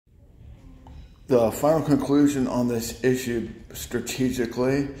the final conclusion on this issue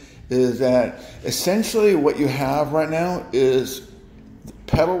strategically is that essentially what you have right now is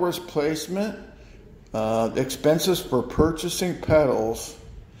pedal replacement, expenses for purchasing pedals,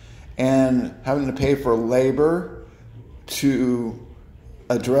 and having to pay for labor to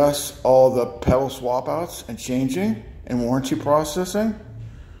address all the pedal swap outs and changing and warranty processing.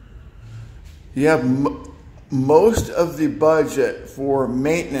 You have most of the budget for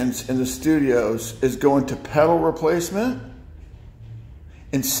maintenance in the studios is going to pedal replacement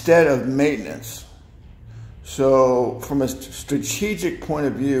instead of maintenance. So from a strategic point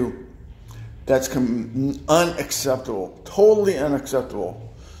of view, that's unacceptable, totally unacceptable.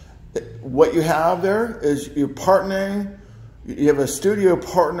 What you have there is you're partnering, you have a studio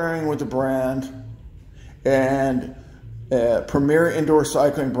partnering with a brand and a premier indoor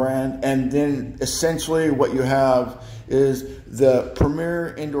cycling brand, and then essentially what you have is the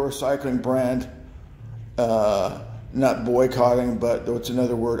premier indoor cycling brand, not boycotting, but what's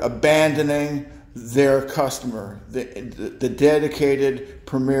another word, abandoning their customer, the dedicated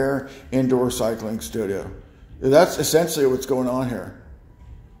premier indoor cycling studio. That's essentially what's going on here.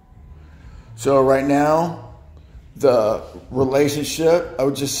 So right now, the relationship, I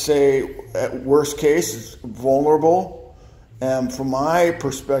would just say, at worst case, is vulnerable. And from my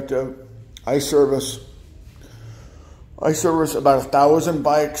perspective, I service about 1,000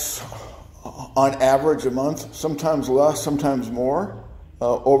 bikes on average a month, sometimes less, sometimes more,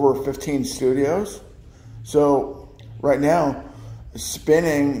 over 15 studios. So right now, the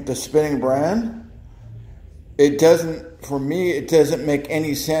spinning brand, for me, it doesn't make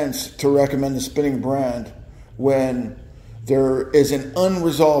any sense to recommend the spinning brand when there is an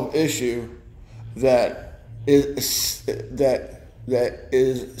unresolved issue that is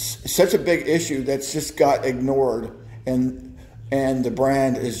such a big issue that's just got ignored, and the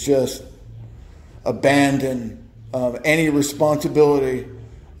brand is just abandoned any responsibility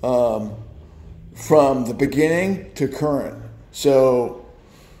from the beginning to current. So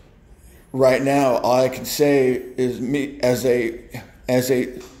right now, all I can say is me as a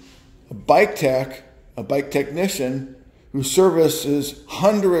bike technician who services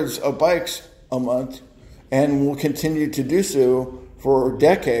hundreds of bikes a month and will continue to do so for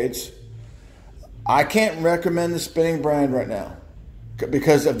decades, I can't recommend the spinning brand right now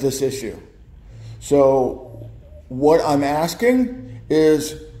because of this issue. So what I'm asking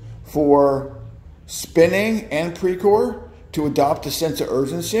is for spinning and Precor to adopt a sense of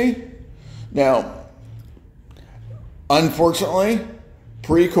urgency. Now, unfortunately,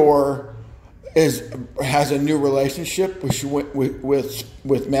 Precor has a new relationship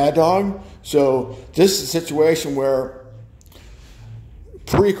with Mad Dog. So this is a situation where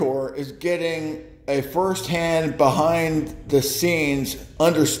Precor is getting a first-hand, behind-the-scenes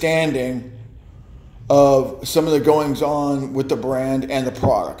understanding of some of the goings-on with the brand and the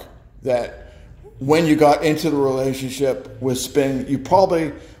product. That when you got into the relationship with Spin, you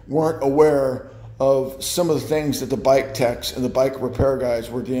probably weren't aware of some of the things that the bike techs and the bike repair guys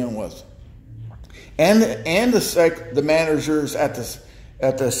were dealing with, and the managers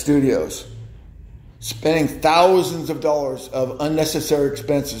at the studios, spending thousands of dollars of unnecessary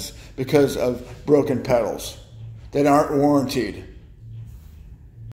expenses because of broken pedals that aren't warranted.